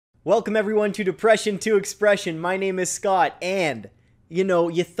Welcome everyone to Depression to Expression. My name is Scott, and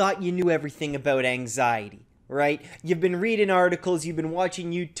you thought you knew everything about anxiety, right? You've been reading articles, you've been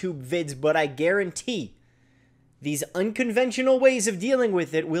watching YouTube vids, but I guarantee these unconventional ways of dealing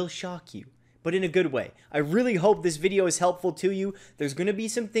with it will shock you, but in a good way. I really hope this video is helpful to you. There's going to be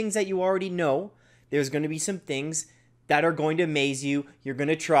some things that you already know. There's going to be some things that are going to amaze you. You're going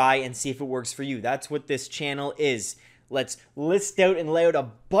to try and see if it works for you. That's what this channel is. Let's list out and lay out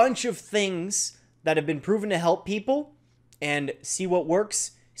a bunch of things that have been proven to help people and see what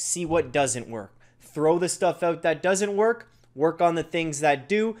works, see what doesn't work. Throw the stuff out that doesn't work on the things that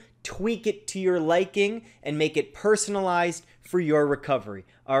do, tweak it to your liking, and make it personalized for your recovery.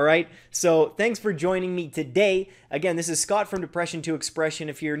 All right? So thanks for joining me today. Again, this is Scott from Depression to Expression.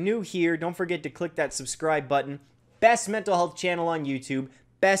 If you're new here, don't forget to click that subscribe button. Best mental health channel on YouTube,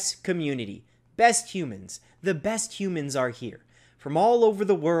 best community, best humans. The best humans are here. From all over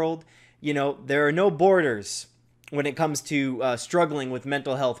the world, there are no borders when it comes to struggling with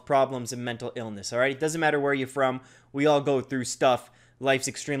mental health problems and mental illness, all right? It doesn't matter where you're from. We all go through stuff. Life's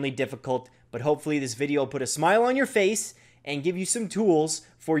extremely difficult, but hopefully this video will put a smile on your face and give you some tools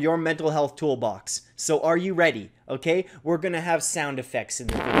for your mental health toolbox. So are you ready? Okay? We're going to have sound effects in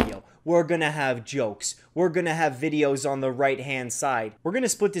the video. We're going to have jokes. We're going to have videos on the right-hand side. We're going to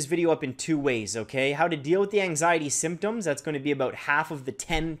split this video up in two ways, okay? How to deal with the anxiety symptoms. That's going to be about half of the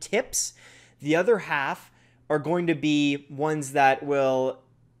 10 tips. The other half are going to be ones that will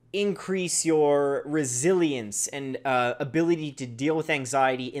increase your resilience and ability to deal with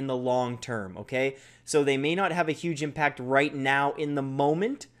anxiety in the long term, okay? So they may not have a huge impact right now in the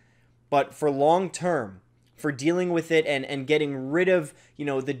moment, but for long term, for dealing with it and getting rid of,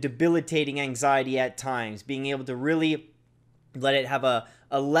 the debilitating anxiety at times, being able to really let it have a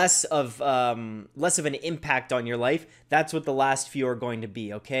less of an impact on your life. That's what the last few are going to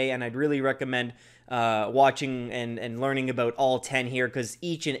be, okay? And I'd really recommend watching and learning about all 10 here, because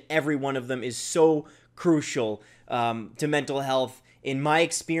each and every one of them is so crucial to mental health. In my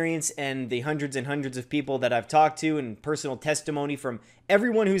experience and the hundreds and hundreds of people that I've talked to, and personal testimony from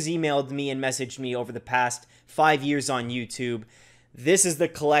everyone who's emailed me and messaged me over the past 5 years on YouTube, this is the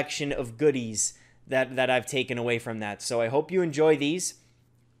collection of goodies that I've taken away from that. So I hope you enjoy these.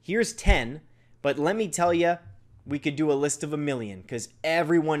 Here's 10, but let me tell you, we could do a list of 1,000,000 because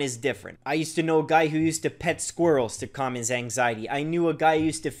everyone is different. I used to know a guy who used to pet squirrels to calm his anxiety. I knew a guy who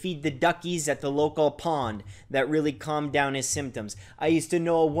used to feed the duckies at the local pond that really calmed down his symptoms. I used to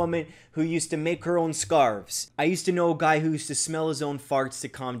know a woman who used to make her own scarves. I used to know a guy who used to smell his own farts to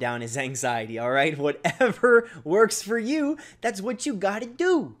calm down his anxiety, all right? Whatever works for you, that's what you gotta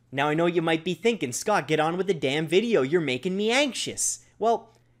do. Now, I know you might be thinking, Scott, get on with the damn video. You're making me anxious. Well,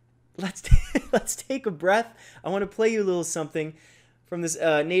 let's take a breath. I want to play you a little something from this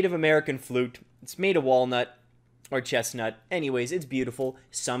Native American flute. It's made of walnut or chestnut. Anyways, it's beautiful.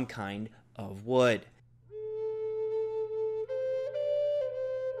 Some kind of wood.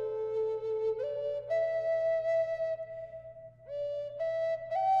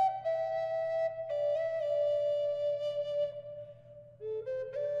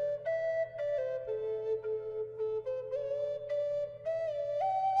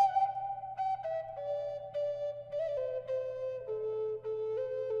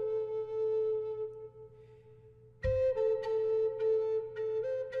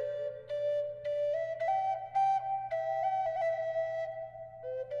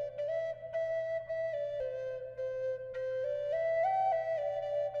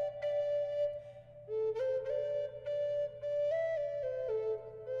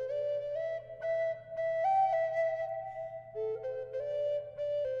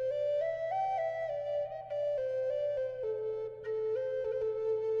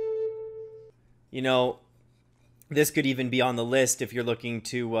 This could even be on the list if you're looking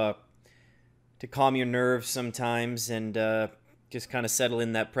to calm your nerves sometimes and just kind of settle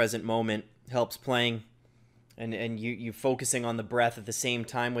in that present moment. Helps playing and you focusing on the breath at the same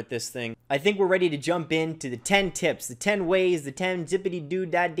time with this thing. I think we're ready to jump into the 10 tips, the 10 ways, the 10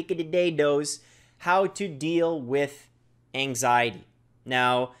 zippity-doo-dah-dickity-day-dos, how to deal with anxiety.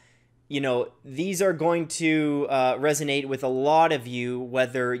 Now, these are going to resonate with a lot of you,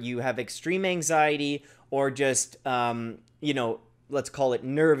 whether you have extreme anxiety or just, let's call it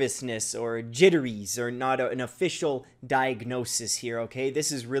nervousness or jitteries, or not an official diagnosis here, okay?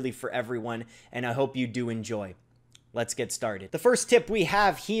 This is really for everyone, and I hope you do enjoy. Let's get started. The first tip we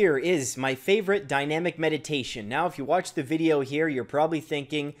have here is my favorite dynamic meditation. Now, if you watch the video here, you're probably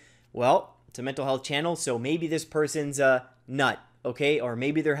thinking, well, it's a mental health channel, so maybe this person's a nut. okay? Or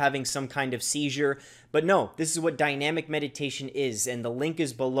maybe they're having some kind of seizure. But no, this is what dynamic meditation is, and the link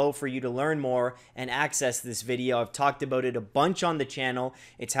is below for you to learn more and access this video. I've talked about it a bunch on the channel.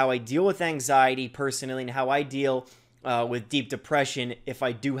 It's how I deal with anxiety personally and how I deal with deep depression if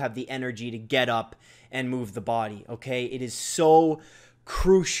I do have the energy to get up and move the body, okay? It is so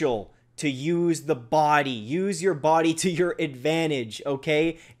crucial to use the body. Use your body to your advantage,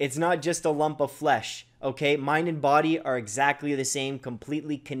 okay? It's not just a lump of flesh, okay? Mind and body are exactly the same,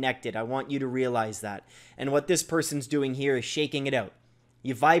 completely connected. I want you to realize that. And what this person's doing here is shaking it out.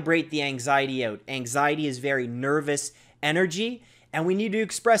 You vibrate the anxiety out. Anxiety is very nervous energy, and we need to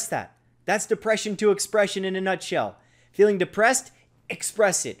express that. That's depression to expression in a nutshell. Feeling depressed?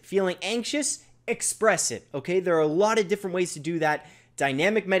 Express it. Feeling anxious? Express it, okay? There are a lot of different ways to do that.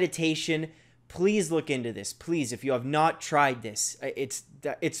 Dynamic meditation, please look into this. Please, if you have not tried this,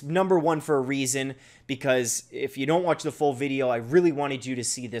 it's number one for a reason, because if you don't watch the full video, I really wanted you to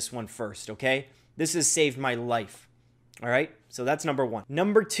see this one first, okay? This has saved my life, all right? So that's number one.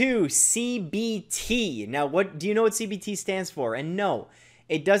 Number two, CBT. Now, do you know what CBT stands for? And no,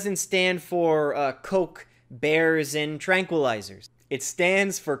 it doesn't stand for Coke, bears, and tranquilizers. It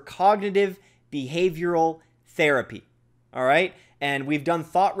stands for cognitive behavioral therapy, all right? And we've done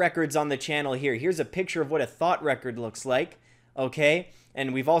thought records on the channel here. Here's a picture of what a thought record looks like, okay?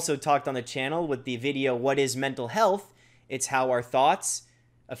 And we've also talked on the channel with the video, What is Mental Health? It's how our thoughts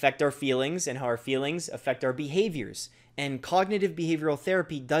affect our feelings and how our feelings affect our behaviors. And cognitive behavioral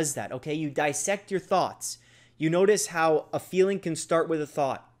therapy does that, okay? You dissect your thoughts. You notice how a feeling can start with a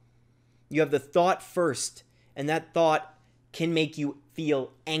thought. You have the thought first, and that thought can make you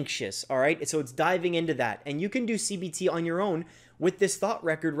feel anxious, all right? So it's diving into that. And you can do CBT on your own with this thought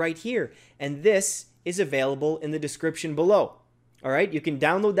record right here. And this is available in the description below, all right? You can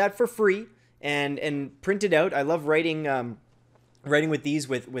download that for free and print it out. I love writing with these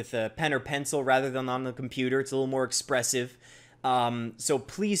with a pen or pencil rather than on the computer. It's a little more expressive. So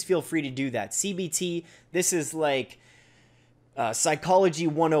please feel free to do that. CBT, this is like Psychology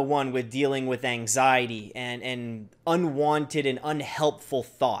 101 with dealing with anxiety and unwanted and unhelpful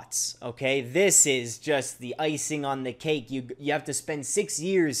thoughts, okay? This is just the icing on the cake. You have to spend 6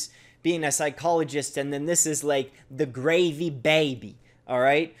 years being a psychologist, and then this is like the gravy baby, all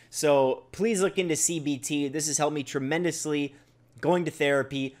right? So please look into CBT. This has helped me tremendously going to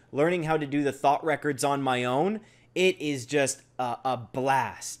therapy, learning how to do the thought records on my own. It is just a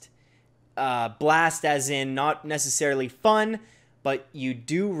blast. Blast as in not necessarily fun, but you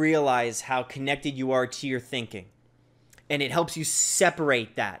do realize how connected you are to your thinking. And it helps you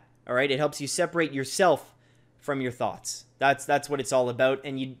separate that, all right? It helps you separate yourself from your thoughts. That's what it's all about,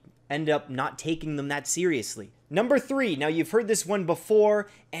 and you end up not taking them that seriously. Number three, now you've heard this one before,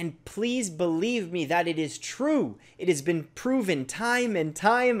 and please believe me that it is true. It has been proven time and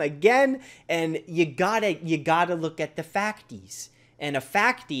time again, and you gotta look at the facties. And a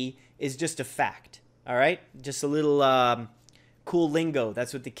facty is just a fact, all right? Just a little cool lingo.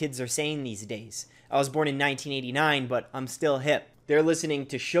 That's what the kids are saying these days. I was born in 1989, but I'm still hip. They're listening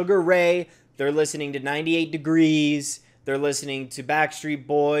to Sugar Ray. They're listening to 98 Degrees. They're listening to Backstreet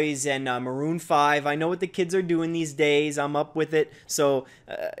Boys and Maroon 5. I know what the kids are doing these days. I'm up with it. So,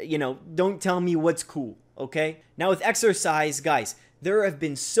 don't tell me what's cool, okay? Now with exercise, guys, there have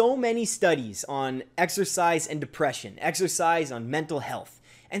been so many studies on exercise and depression, exercise on mental health,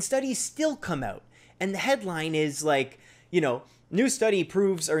 and studies still come out. And the headline is like, new study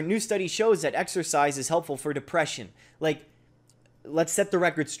shows that exercise is helpful for depression. Like, let's set the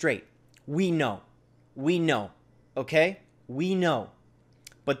record straight. We know, okay? We know.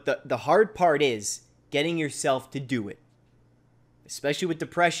 But the hard part is getting yourself to do it. Especially with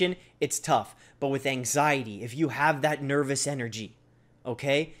depression, it's tough. But with anxiety, if you have that nervous energy,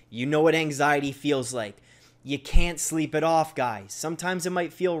 okay? You know what anxiety feels like. You can't sleep it off, guys. Sometimes it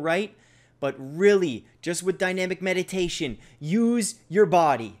might feel right, but really, just with dynamic meditation, use your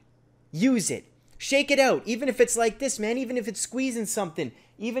body. Use it. Shake it out. Even if it's like this, man. Even if it's squeezing something.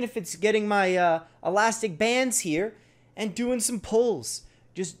 Even if it's getting my elastic bands here and doing some pulls.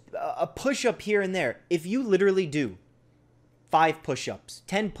 Just a push-up here and there. If you literally do 5 push-ups,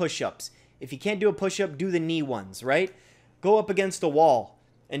 10 push-ups. If you can't do a push-up, do the knee ones, right? Go up against a wall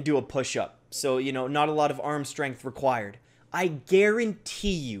and do a push-up. So, not a lot of arm strength required. I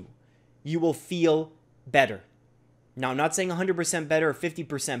guarantee you will feel better. Now, I'm not saying 100% better or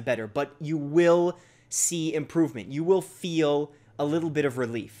 50% better, but you will see improvement. You will feel a little bit of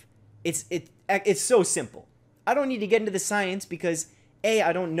relief. It's so simple. I don't need to get into the science because, A,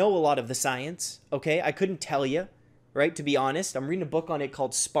 I don't know a lot of the science, okay? I couldn't tell you, right, to be honest. I'm reading a book on it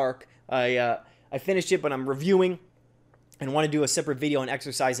called Spark. I finished it, but I'm reviewing. and want to do a separate video on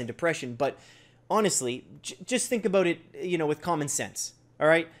exercise and depression. But honestly, just think about it, with common sense. All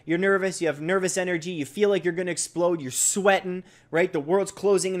right, you're nervous, you have nervous energy, you feel like you're going to explode, you're sweating, right? The world's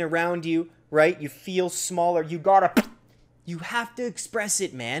closing in around you, right? You feel smaller. You have to express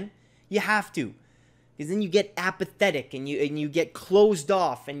it, man. You have to. Because then you get apathetic and you get closed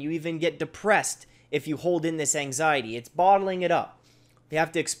off and you even get depressed if you hold in this anxiety. It's bottling it up. You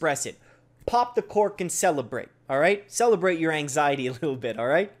have to express it. Pop the cork and celebrate, all right? Celebrate your anxiety a little bit, all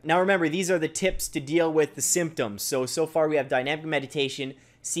right? Now remember, these are the tips to deal with the symptoms. So far we have dynamic meditation,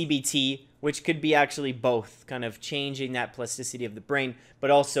 CBT, which could be actually both, kind of changing that plasticity of the brain,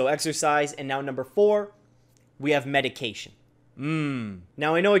 but also exercise. And now number 4, we have medication.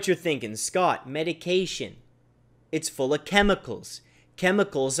 Now I know what you're thinking. Scott, medication. It's full of chemicals.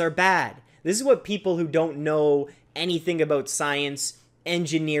 Chemicals are bad. This is what people who don't know anything about science,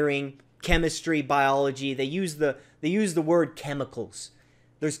 engineering, chemistry, biology, they use the word chemicals.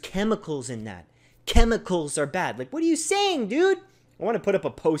 There's chemicals in that. Chemicals are bad. Like, what are you saying, dude? I want to put up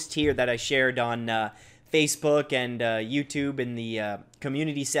a post here that I shared on Facebook and YouTube in the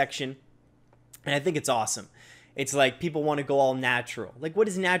community section, and I think it's awesome. It's like people want to go all natural. Like, what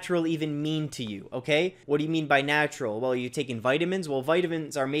does natural even mean to you, okay? What do you mean by natural? Well, you're taking vitamins? Well,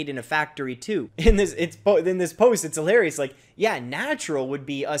 vitamins are made in a factory too. In this post, it's hilarious. Like, yeah, natural would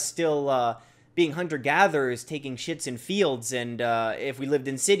be us still being hunter-gatherers, taking shits in fields, and if we lived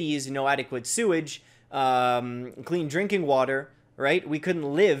in cities, no adequate sewage, clean drinking water, right? We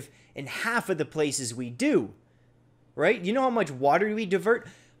couldn't live in half of the places we do, right? You know how much water we divert?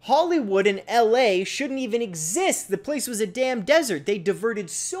 Hollywood and LA shouldn't even exist. The place was a damn desert. They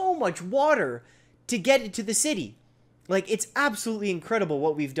diverted so much water to get it to the city. Like, it's absolutely incredible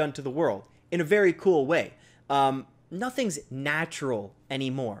what we've done to the world in a very cool way. Nothing's natural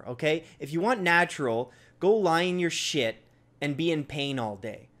anymore, okay? If you want natural, go lie in your shit and be in pain all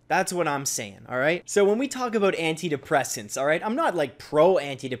day. That's what I'm saying, all right? So when we talk about antidepressants, all right, I'm not like pro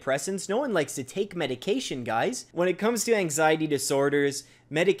antidepressants. No one likes to take medication, guys. When it comes to anxiety disorders,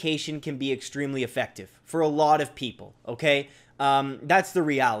 medication can be extremely effective for a lot of people, okay? That's the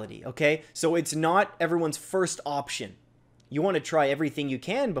reality, okay? So it's not everyone's first option. You want to try everything you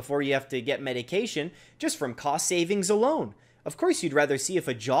can before you have to get medication, just from cost savings alone. Of course, you'd rather see if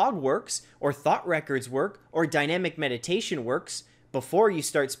a jog works, or thought records work, or dynamic meditation works, before you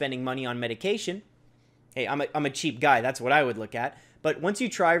start spending money on medication. Hey, I'm a cheap guy. That's what I would look at. But once you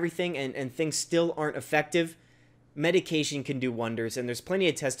try everything and things still aren't effective, medication can do wonders. And there's plenty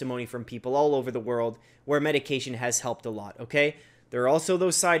of testimony from people all over the world where medication has helped a lot, okay? There are also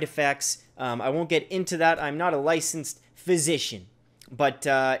those side effects. I won't get into that. I'm not a licensed physician. But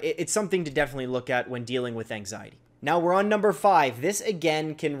it's something to definitely look at when dealing with anxiety. Now we're on number 5. This,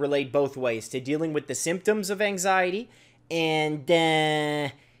 again, can relate both ways to dealing with the symptoms of anxiety and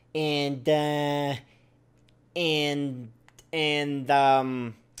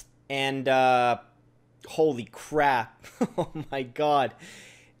holy crap. Oh my God.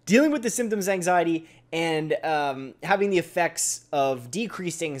 Dealing with the symptoms of anxiety and having the effects of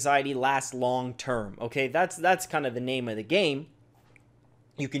decreased anxiety last long term. Okay, that's kind of the name of the game.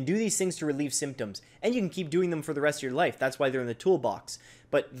 You can do these things to relieve symptoms, and you can keep doing them for the rest of your life. That's why they're in the toolbox.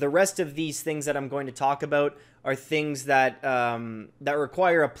 But the rest of these things that I'm going to talk about are things that that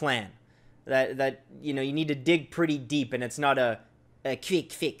require a plan. That you need to dig pretty deep, and it's not a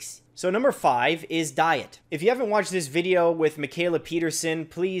quick fix. So number 5 is diet. If you haven't watched this video with Michaela Peterson,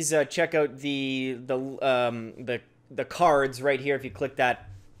 please check out the cards right here. If you click that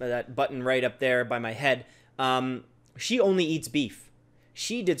button right up there by my head, she only eats beef.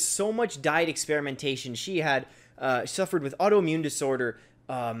 She did so much diet experimentation. She had suffered with autoimmune disorder.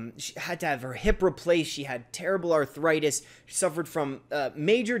 She had to have her hip replaced. She had terrible arthritis. She suffered from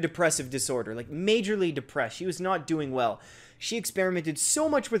major depressive disorder, like majorly depressed. She was not doing well. She experimented so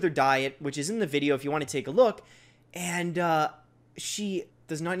much with her diet, which is in the video if you want to take a look, and she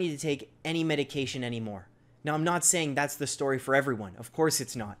does not need to take any medication anymore. Now, I'm not saying that's the story for everyone. Of course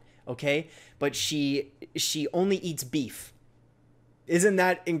it's not, okay? But she only eats beef. Isn't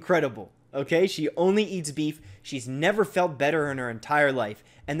that incredible? Okay, she only eats beef. She's never felt better in her entire life.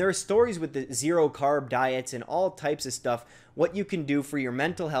 And there are stories with the zero carb diets and all types of stuff, what you can do for your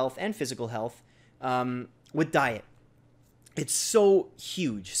mental health and physical health with diet. It's so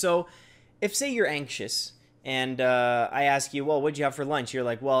huge. So if, say, you're anxious and I ask you, well, what'd you have for lunch? You're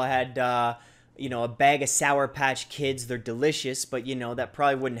like, well, I had, a bag of Sour Patch Kids. They're delicious, but, that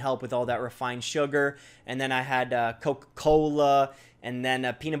probably wouldn't help with all that refined sugar. And then I had Coca-Cola, and then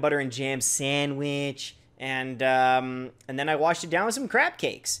a peanut butter and jam sandwich, and then I washed it down with some crab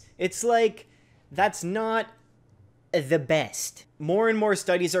cakes. It's like, that's not the best. More and more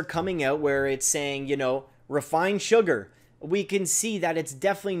studies are coming out where it's saying, you know, refined sugar. We can see that it's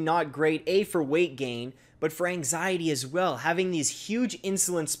definitely not great, A, for weight gain, but for anxiety as well. Having these huge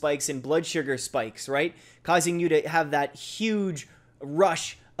insulin spikes and blood sugar spikes, right? Causing you to have that huge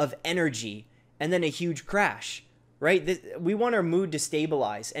rush of energy and then a huge crash, right? We want our mood to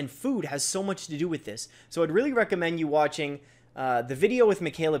stabilize, and food has so much to do with this. So I'd really recommend you watching the video with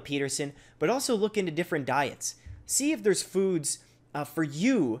Michaela Peterson, but also look into different diets. See if there's foods for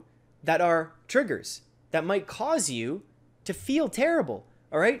you that are triggers that might cause you to feel terrible.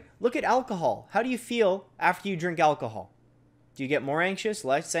 All right? Look at alcohol. How do you feel after you drink alcohol? Do you get more anxious,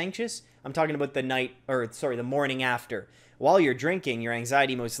 less anxious? I'm talking about the morning after. While you're drinking, your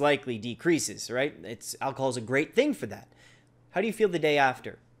anxiety most likely decreases, right? Alcohol is a great thing for that. How do you feel the day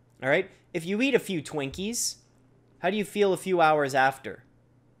after? All right? If you eat a few Twinkies, how do you feel a few hours after?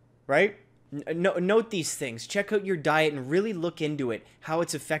 Right? Note these things. Check out your diet and really look into it, how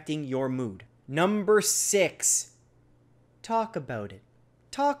it's affecting your mood. Number 6, talk about it.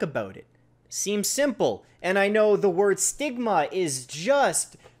 Talk about it. Seems simple, and I know the word stigma is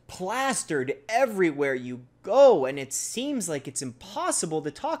just plastered everywhere you go, and it seems like it's impossible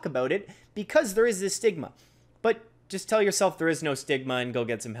to talk about it because there is this stigma. But just tell yourself there is no stigma and go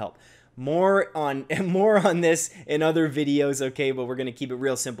get some help. More on this in other videos, okay, but we're going to keep it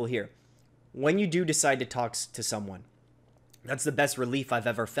real simple here. When you do decide to talk to someone, that's the best relief I've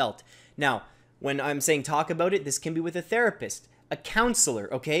ever felt. Now, when I'm saying talk about it, this can be with a therapist, a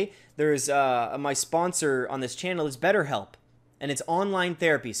counselor, okay? There's my sponsor on this channel is BetterHelp, and it's online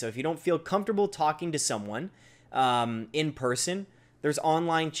therapy. So if you don't feel comfortable talking to someone in person, there's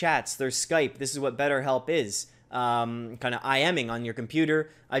online chats, there's Skype. This is what BetterHelp is. Kind of IMing on your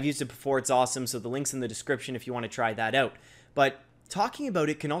computer. I've used it before. It's awesome. So the link's in the description if you want to try that out. But talking about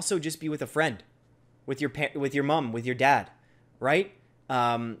it can also just be with a friend, with your mom, with your dad, right?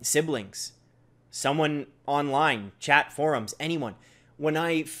 Siblings, someone online, chat forums, anyone. When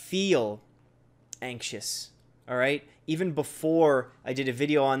I feel anxious, all right, even before I did a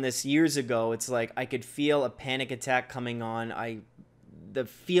video on this years ago, it's like I could feel a panic attack coming on. The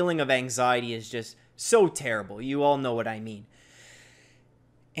feeling of anxiety is just so terrible. You all know what I mean.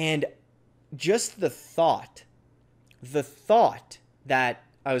 And just the thought that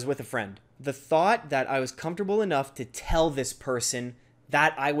I was with a friend, the thought that I was comfortable enough to tell this person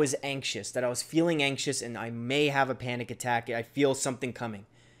that I was anxious, that I was feeling anxious and I may have a panic attack, I feel something coming.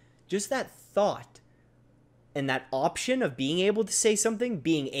 Just that thought and that option of being able to say something,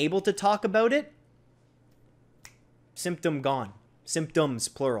 being able to talk about it, symptom gone. Symptoms,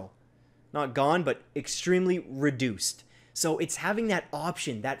 plural. Not gone, but extremely reduced. So it's having that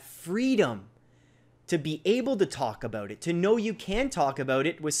option, that freedom to be able to talk about it, to know you can talk about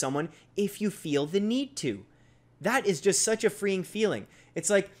it with someone if you feel the need to. That is just such a freeing feeling. It's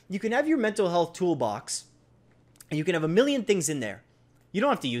like you can have your mental health toolbox and you can have a million things in there. You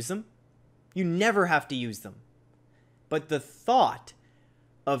don't have to use them. You never have to use them. But the thought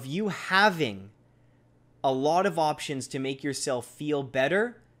of you having a lot of options to make yourself feel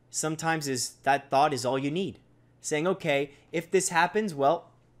better, sometimes that thought is all you need. Saying, okay, if this happens, well,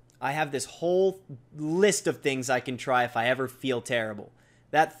 I have this whole list of things I can try if I ever feel terrible.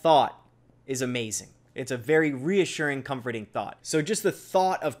 That thought is amazing. It's a very reassuring, comforting thought. So just the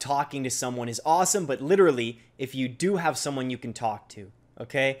thought of talking to someone is awesome, but literally, if you do have someone you can talk to,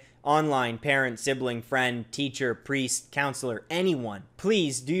 okay? Online, parent, sibling, friend, teacher, priest, counselor, anyone,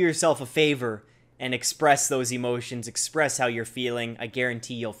 please do yourself a favor and express those emotions, express how you're feeling. I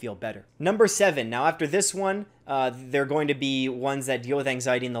guarantee you'll feel better. Number 7. Now, after this one, they're going to be ones that deal with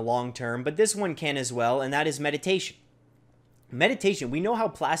anxiety in the long term, but this one can as well, and that is meditation. Meditation, we know how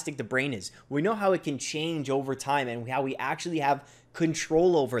plastic the brain is. We know how it can change over time and how we actually have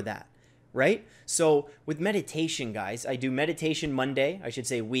control over that, right? So with meditation, guys, I do meditation Monday. I should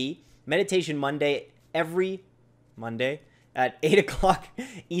say meditation Monday every Monday at 8 o'clock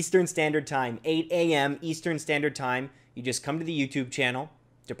Eastern Standard Time, 8 a.m. Eastern Standard Time. You just come to the YouTube channel,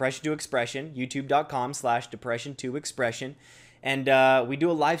 Depression to Expression, youtube.com/Depression2Expression. And we do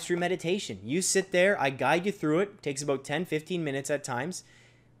a live stream meditation. You sit there, I guide you through it. It takes about 10-15 minutes at times.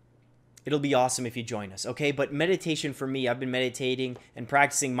 It'll be awesome if you join us, okay? But meditation for me, I've been meditating and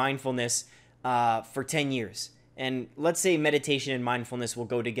practicing mindfulness for 10 years. And let's say meditation and mindfulness will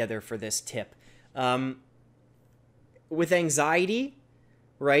go together for this tip. With anxiety,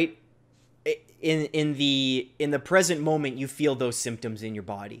 right? In the present moment, you feel those symptoms in your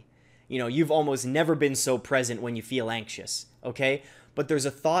body. You know, you've almost never been so present when you feel anxious, okay? But there's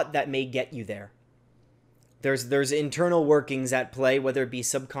a thought that may get you there. There's internal workings at play, whether it be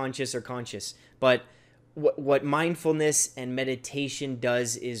subconscious or conscious. But what mindfulness and meditation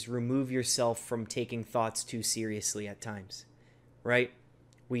does is remove yourself from taking thoughts too seriously at times, right?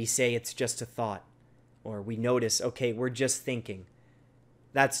 We say it's just a thought, or we notice, okay, we're just thinking.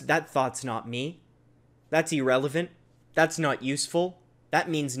 That thought's not me. That's irrelevant. That's not useful. That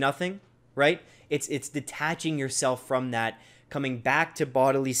means nothing, right? It's detaching yourself from that, coming back to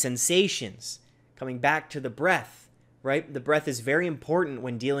bodily sensations, coming back to the breath, right? The breath is very important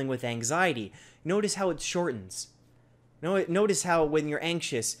when dealing with anxiety. Notice how it shortens. Notice how when you're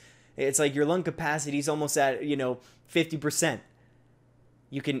anxious, it's like your lung capacity is almost at, 50%.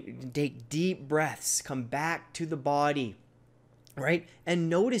 You can take deep breaths, come back to the body, right? And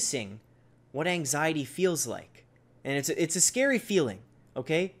noticing what anxiety feels like. And it's a scary feeling,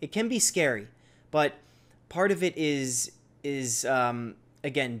 okay? It can be scary, but part of it is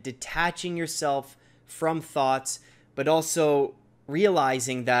again, detaching yourself from thoughts, but also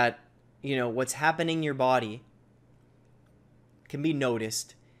realizing that, what's happening in your body can be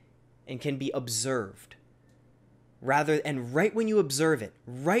noticed and can be observed. And right when you observe it,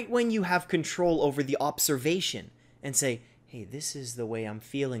 right when you have control over the observation and say, hey, this is the way I'm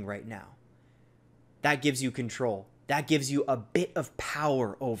feeling right now, that gives you control. That gives you a bit of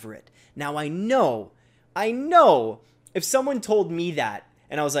power over it. Now, I know, if someone told me that,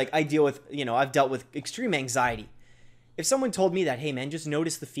 and I was like, I've dealt with extreme anxiety. If someone told me that, hey, man, just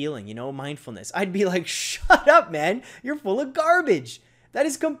notice the feeling, mindfulness, I'd be like, shut up, man. You're full of garbage. That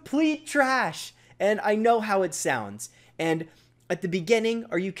is complete trash. And I know how it sounds. And at the beginning,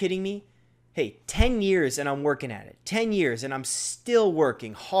 are you kidding me? Hey, 10 years and I'm working at it. 10 years and I'm still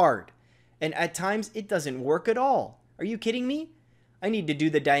working hard. And at times, it doesn't work at all. Are you kidding me? I need to do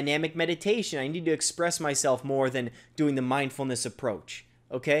the dynamic meditation. I need to express myself more than doing the mindfulness approach,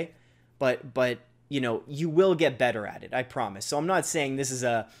 okay? But you will get better at it, I promise. So I'm not saying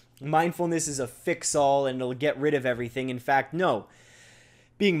mindfulness is a fix-all and it'll get rid of everything. In fact, no.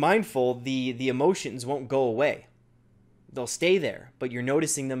 Being mindful, the emotions won't go away. They'll stay there, but you're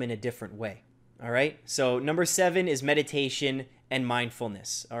noticing them in a different way, all right? So number 7 is meditation and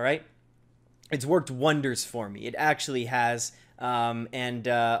mindfulness, all right? It's worked wonders for me. It actually has.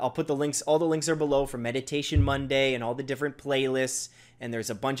 I'll put the links. All the links are below for Meditation Monday and all the different playlists. And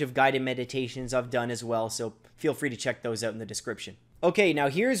there's a bunch of guided meditations I've done as well. So feel free to check those out in the description. Okay, now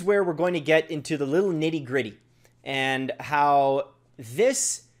here's where we're going to get into the little nitty gritty and how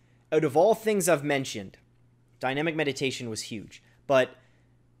this, out of all things I've mentioned, dynamic meditation was huge. But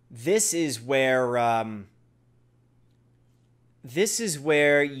this is where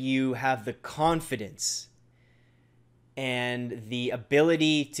you have the confidence and the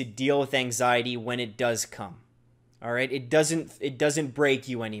ability to deal with anxiety when it does come. All right? It doesn't break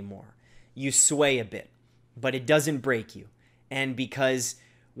you anymore. You sway a bit, but it doesn't break you. And because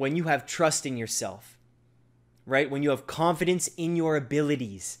when you have trust in yourself, right? When you have confidence in your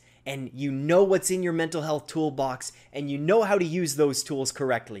abilities and you know what's in your mental health toolbox and you know how to use those tools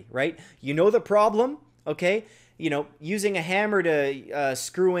correctly, right? You know the problem, okay? Using a hammer to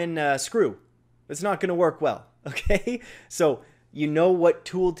screw in a screw, it's not going to work well, okay? So you know what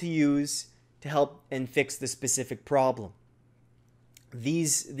tool to use to help and fix the specific problem.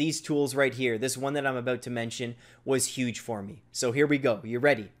 These tools right here, this one that I'm about to mention was huge for me. So here we go. You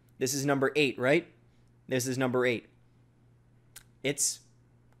ready? This is number 8, right? This is number 8. It's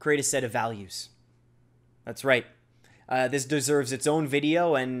create a set of values. That's right. This deserves its own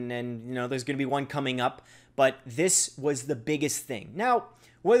video, and there's going to be one coming up. But this was the biggest thing. Now,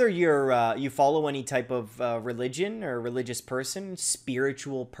 whether you follow any type of religion or religious person,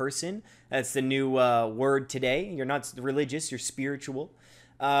 spiritual person, that's the new word today. You're not religious, you're spiritual.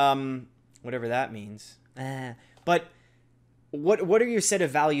 Whatever that means. But what are your set of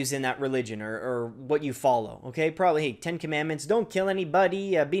values in that religion or what you follow? Okay, probably, hey, 10 Commandments, don't kill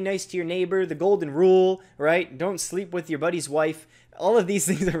anybody, be nice to your neighbor, the golden rule, right? Don't sleep with your buddy's wife. All of these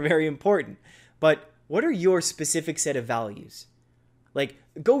things are very important. But what are your specific set of values? Like,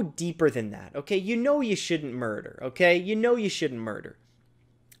 go deeper than that, okay? You shouldn't murder, okay? You shouldn't murder.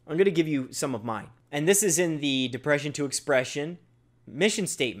 I'm going to give you some of mine. And this is in the Depression to Expression mission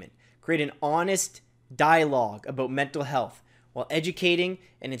statement. Create an honest dialogue about mental health while educating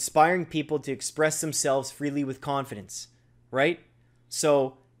and inspiring people to express themselves freely with confidence, right?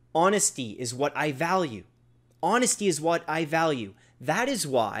 So, honesty is what I value. Honesty is what I value. That is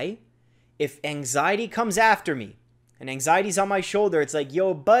why if anxiety comes after me, and anxiety's on my shoulder, it's like,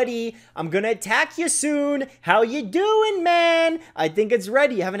 yo, buddy, I'm gonna attack you soon. How you doing, man? I think it's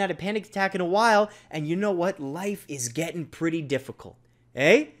ready. You haven't had a panic attack in a while, and you know what? Life is getting pretty difficult,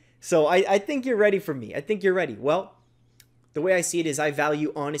 eh? So I think you're ready for me. I think you're ready. Well, the way I see it is I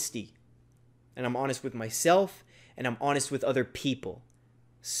value honesty. and I'm honest with myself, and I'm honest with other people.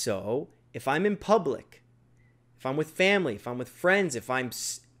 So if I'm in public, if I'm with family, if I'm with friends, if I'm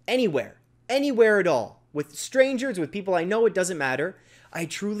anywhere at all, with strangers, with people I know, it doesn't matter. I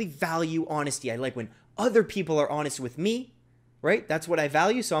truly value honesty. I like when other people are honest with me, right? That's what I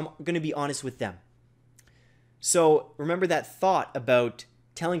value, so I'm going to be honest with them. So remember that thought about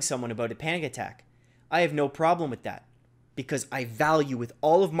telling someone about a panic attack. I have no problem with that because I value with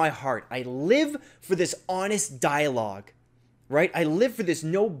all of my heart. I live for this honest dialogue, right? I live for this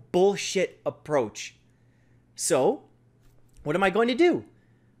no bullshit approach. So what am I going to do?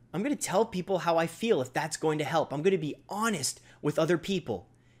 I'm going to tell people how I feel if that's going to help. I'm going to be honest with other people.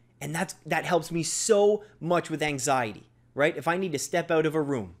 And that helps me so much with anxiety, right? If I need to step out of a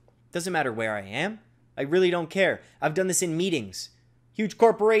room, doesn't matter where I am. I really don't care. I've done this in meetings, huge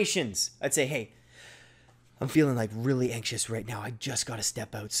corporations. I'd say, hey, I'm feeling like really anxious right now. I just got to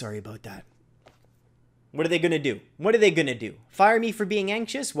step out. Sorry about that. What are they going to do? What are they going to do? Fire me for being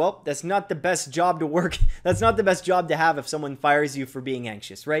anxious? Well, that's not the best job to work. That's not the best job to have if someone fires you for being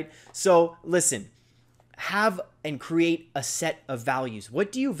anxious, right? So listen, have and create a set of values.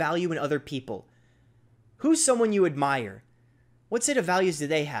 What do you value in other people? Who's someone you admire? What set of values do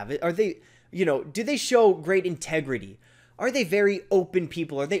they have? Are they, do they show great integrity? Are they very open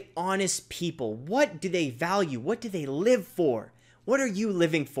people? Are they honest people? What do they value? What do they live for? What are you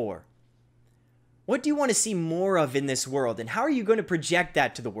living for? What do you want to see more of in this world? And how are you going to project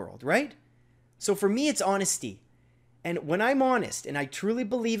that to the world, right? So for me, it's honesty. And when I'm honest, and I truly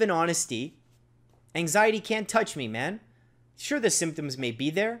believe in honesty, anxiety can't touch me, man. Sure, the symptoms may be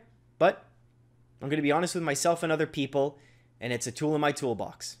there, but I'm going to be honest with myself and other people, and it's a tool in my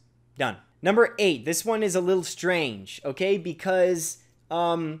toolbox. Done. Number 8. This one is a little strange, okay? Because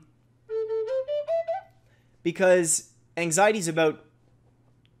anxiety is about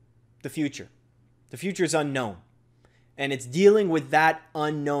the future. The future is unknown. And it's dealing with that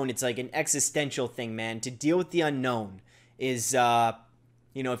unknown. It's like an existential thing, man. To deal with the unknown is,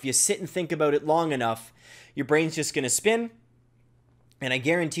 if you sit and think about it long enough, your brain's just going to spin. And I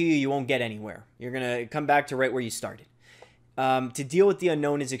guarantee you won't get anywhere. You're going to come back to right where you started. To deal with the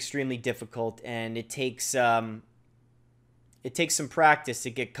unknown is extremely difficult. And it takes some practice to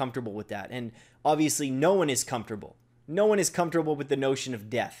get comfortable with that. And obviously, no one is comfortable. No one is comfortable with the notion of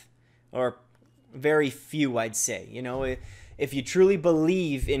death. Or very few, I'd say. If you truly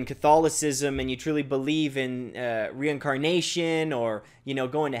believe in Catholicism and you truly believe in reincarnation or,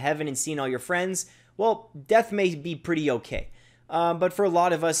 going to heaven and seeing all your friends, well, death may be pretty okay. But for a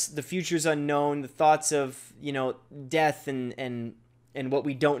lot of us, the future's unknown. The thoughts of, death and what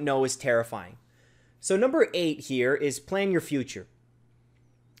we don't know is terrifying. So number 8 here is plan your future,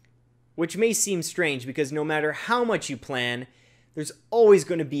 which may seem strange because no matter how much you plan, there's always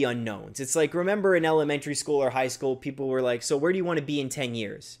going to be unknowns. It's like, remember in elementary school or high school, people were like, so where do you want to be in 10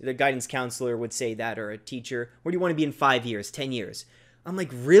 years? The guidance counselor would say that, or a teacher. Where do you want to be in 5 years, 10 years? I'm like,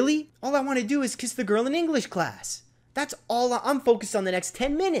 really? All I want to do is kiss the girl in English class. That's all I'm focused on the next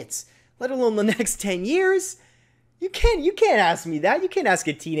 10 minutes, let alone the next 10 years. You can't ask me that. You can't ask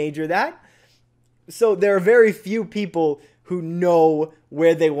a teenager that. So there are very few people who know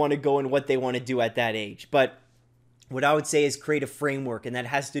where they want to go and what they want to do at that age. But what I would say is create a framework, and that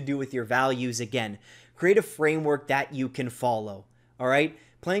has to do with your values again. Create a framework that you can follow, all right?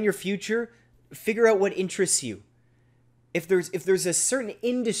 Plan your future. Figure out what interests you. If there's a certain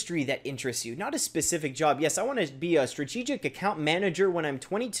industry that interests you, not a specific job. Yes, I want to be a strategic account manager when I'm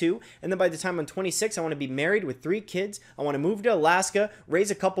 22, and then by the time I'm 26, I want to be married with 3 kids. I want to move to Alaska, raise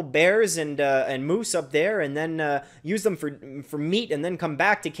a couple bears and moose up there, and then use them for meat, and then come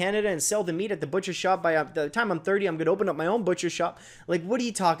back to Canada and sell the meat at the butcher shop. By the time I'm 30, I'm going to open up my own butcher shop. Like, what are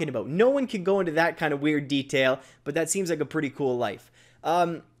you talking about? No one can go into that kind of weird detail, but that seems like a pretty cool life.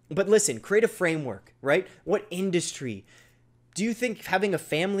 But listen, create a framework, right? What industry? Do you think having a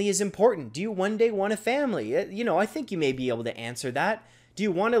family is important? Do you one day want a family? I think you may be able to answer that. Do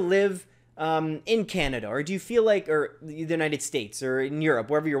you want to live in Canada? Or do you feel like, or the United States, or in Europe,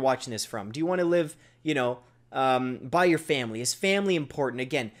 wherever you're watching this from? Do you want to live, by your family? Is family important?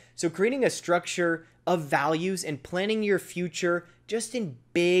 Again, so creating a structure of values and planning your future just in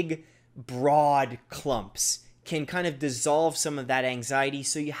big, broad clumps can kind of dissolve some of that anxiety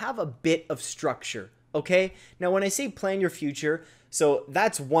so you have a bit of structure. Okay? Now, when I say plan your future, so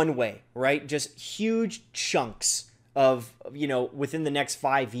that's one way, right? Just huge chunks of, within the next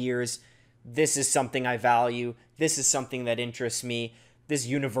 5 years, this is something I value. This is something that interests me. This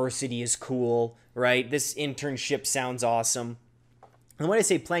university is cool, right? This internship sounds awesome. And when I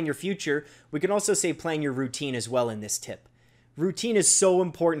say plan your future, we can also say plan your routine as well in this tip, Routine is so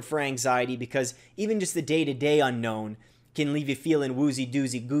important for anxiety because even just the day-to-day unknown can leave you feeling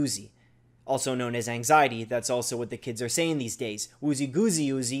woozy-doozy-goozy, also known as anxiety. That's also what the kids are saying these days.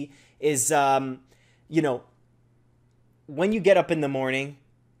 Woozy-goozy-oozy is, when you get up in the morning,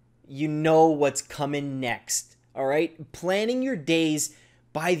 you know what's coming next, all right? Planning your days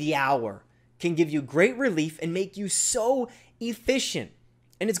by the hour can give you great relief and make you so efficient.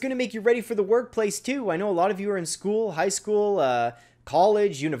 And it's going to make you ready for the workplace too. I know a lot of you are in school, high school,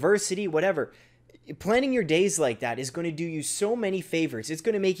 college, university, whatever. Planning your days like that is going to do you so many favors. It's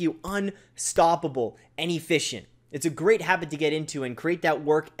going to make you unstoppable and efficient. It's a great habit to get into and create that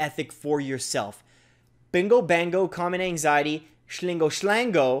work ethic for yourself. Bingo, bango, common anxiety, schlingo,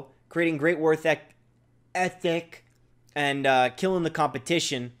 schlango, creating great work ethic, and killing the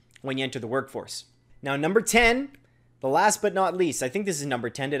competition when you enter the workforce. Now, number 10, the last but not least. I think this is number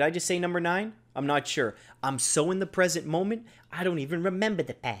 10. Did I just say number 9? I'm not sure. I'm so in the present moment, I don't even remember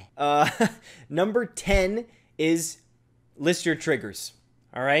the past. Number 10 is list your triggers.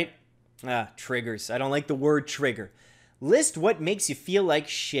 All right? Triggers. I don't like the word trigger. List what makes you feel like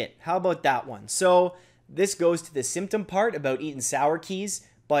shit. How about that one? So this goes to the symptom part about eating sour keys,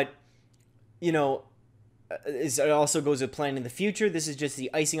 but, it also goes with planning the future. This is just the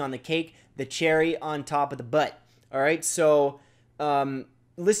icing on the cake, the cherry on top of the butt. All right? So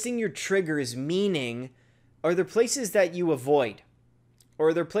listing your triggers, meaning, are there places that you avoid? Or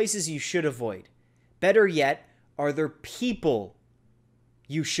are there places you should avoid? Better yet, are there people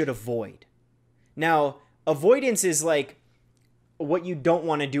you should avoid? Now, avoidance is like what you don't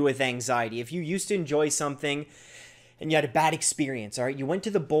want to do with anxiety. If you used to enjoy something and you had a bad experience, all right? You went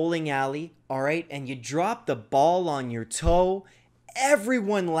to the bowling alley, all right? And you dropped the ball on your toe.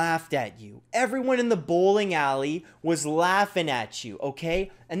 Everyone laughed at you. Everyone in the bowling alley was laughing at you,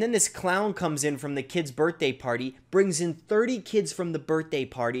 okay? And then this clown comes in from the kid's birthday party, brings in 30 kids from the birthday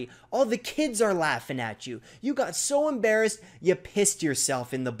party. All the kids are laughing at you. You got so embarrassed, you pissed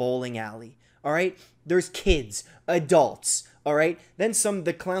yourself in the bowling alley, all right? There's kids, adults, all right? Then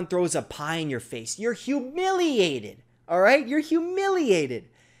the clown throws a pie in your face. You're humiliated, all right? You're humiliated.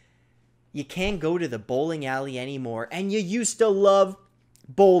 You can't go to the bowling alley anymore, and you used to love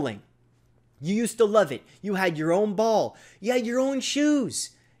bowling. You used to love it. You had your own ball. You had your own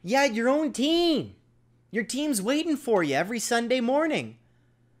shoes. You had your own team. Your team's waiting for you every Sunday morning.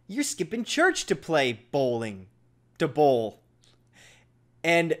 You're skipping church to play bowling, to bowl.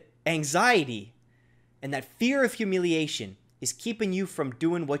 And anxiety and that fear of humiliation is keeping you from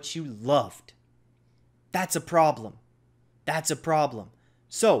doing what you loved. That's a problem. That's a problem.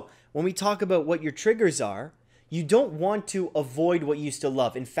 So, when we talk about what your triggers are, you don't want to avoid what you used to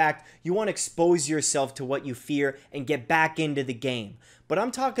love. In fact, you want to expose yourself to what you fear and get back into the game. But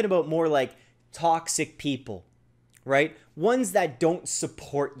I'm talking about more like toxic people, right? Ones that don't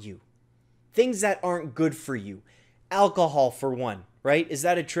support you. Things that aren't good for you. Alcohol, for one, right? Is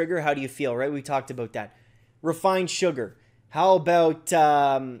that a trigger? How do you feel, right? We talked about that. Refined sugar. How about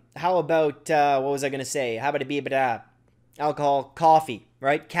what was I going to say? How about alcohol, coffee,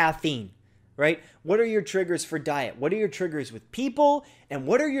 right? Caffeine, right? What are your triggers for diet? What are your triggers with people? And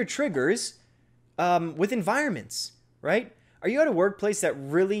what are your triggers with environments, right? Are you at a workplace that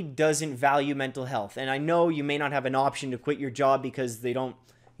really doesn't value mental health? And I know you may not have an option to quit your job because they don't,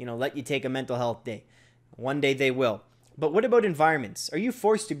 let you take a mental health day. One day they will. But what about environments? Are you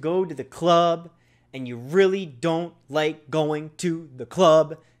forced to go to the club and you really don't like going to the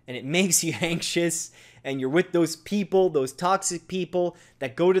club and it makes you anxious? And you're with those people, those toxic people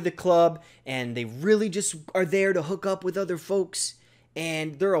that go to the club and they really just are there to hook up with other folks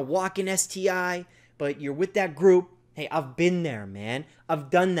and they're a walking STI, but you're with that group. Hey, I've been there, man. I've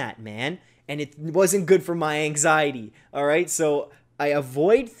done that, man. And it wasn't good for my anxiety, all right? So I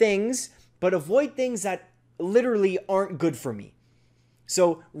avoid things, but avoid things that literally aren't good for me.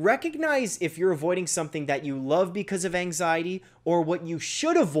 So recognize if you're avoiding something that you love because of anxiety or what you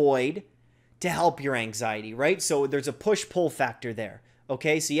should avoid to help your anxiety, right? So there's a push-pull factor there,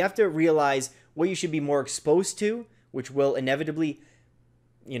 okay? So you have to realize what you should be more exposed to, which will inevitably,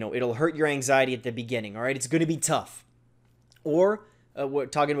 it'll hurt your anxiety at the beginning, all right? It's going to be tough. Or we're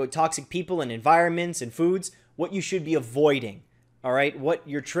talking about toxic people and environments and foods, what you should be avoiding, all right? What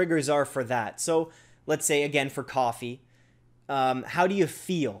your triggers are for that. So let's say, again, for coffee, how do you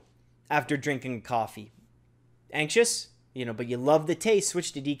feel after drinking coffee? Anxious? But you love the taste,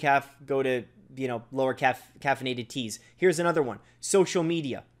 switch to decaf, go to, lower caffeinated teas. Here's another one. Social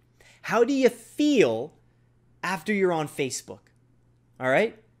media. How do you feel after you're on Facebook? All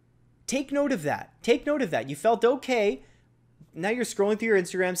right? Take note of that. Take note of that. You felt okay. Now you're scrolling through your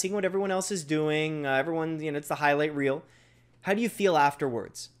Instagram, seeing what everyone else is doing. Everyone, it's the highlight reel. How do you feel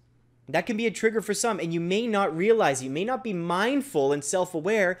afterwards? That can be a trigger for some, and you may not realize, you may not be mindful and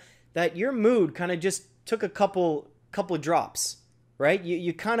self-aware that your mood kind of just took a couple drops, right?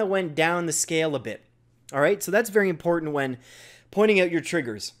 You kind of went down the scale a bit. All right, so that's very important when pointing out your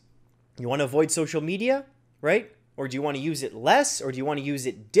triggers. You want to avoid social media, right? Or do you want to use it less? Or do you want to use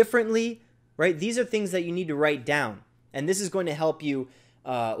it differently, right? These are things that you need to write down. And this is going to help you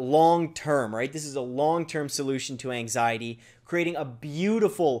long term, right? This is a long-term solution to anxiety, creating a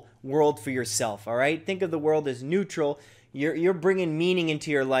beautiful world for yourself, all right? Think of the world as neutral. You're bringing meaning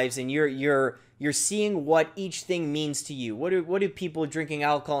into your lives, and you're seeing what each thing means to you. What do people drinking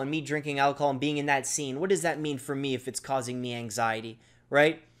alcohol and me drinking alcohol and being in that scene, what does that mean for me if it's causing me anxiety,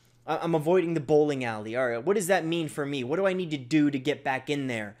 right? I'm avoiding the bowling alley. All right, what does that mean for me? What do I need to do to get back in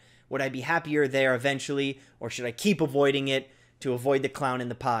there? Would I be happier there eventually, or should I keep avoiding it to avoid the clown and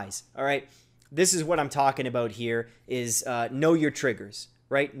the pies? All right, this is what I'm talking about here is know your triggers,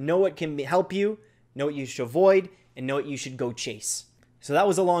 right? Know what can help you, know what you should avoid, and know what you should go chase. So that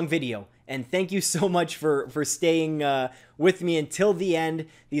was a long video, and thank you so much for staying with me until the end.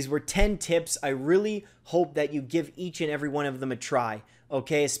 These were 10 tips. I really hope that you give each and every one of them a try,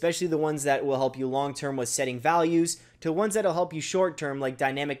 okay? Especially the ones that will help you long-term with setting values, to ones that will help you short-term like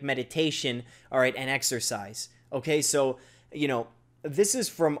dynamic meditation, all right, and exercise, okay? So, you know, this is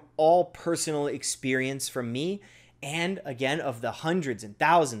from all personal experience from me, and again, of the hundreds and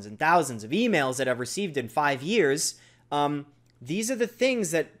thousands of emails that I've received in 5 years, these are the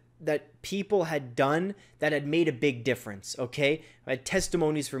things that people had done that had made a big difference, okay? I had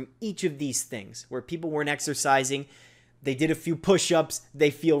testimonies from each of these things where people weren't exercising, they did a few push-ups,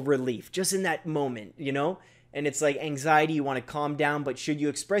 they feel relief just in that moment, you know? And it's like anxiety, you want to calm down, but should you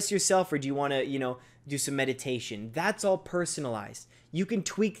express yourself or do you want to, you know, do some meditation? That's all personalized. You can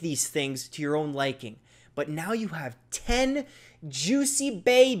tweak these things to your own liking. But now you have 10 juicy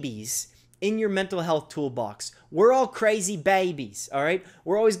babies in your mental health toolbox. We're all crazy babies, all right?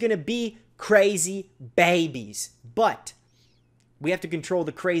 We're always going to be crazy babies. But we have to control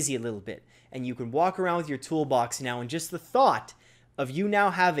the crazy a little bit. And you can walk around with your toolbox now, and just the thought of you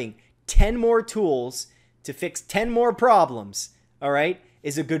now having 10 more tools to fix 10 more problems, all right,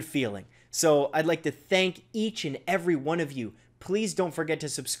 is a good feeling. So I'd like to thank each and every one of you. Please don't forget to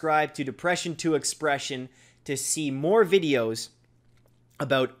subscribe to Depression to Expression to see more videos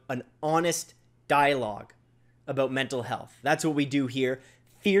about an honest dialogue about mental health. That's what we do here.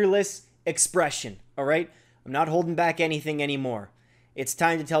 Fearless expression, all right? I'm not holding back anything anymore. It's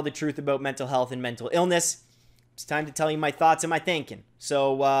time to tell the truth about mental health and mental illness. It's time to tell you my thoughts and my thinking.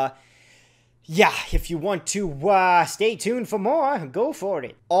 So, yeah, if you want to stay tuned for more, go for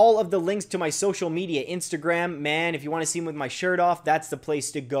it. All of the links to my social media, Instagram, man, if you want to see me with my shirt off, that's the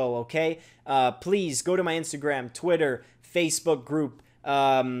place to go, okay? Please go to my Instagram, Twitter, Facebook group,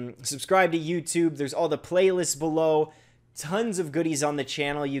 subscribe to YouTube. There's all the playlists below. Tons of goodies on the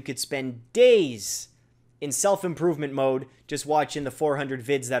channel. You could spend days in self-improvement mode just watching the 400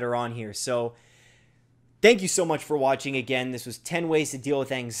 vids that are on here. So thank you so much for watching again. This was 10 ways to deal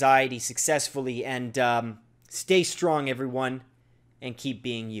with anxiety successfully. And stay strong, everyone, and keep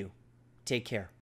being you. Take care.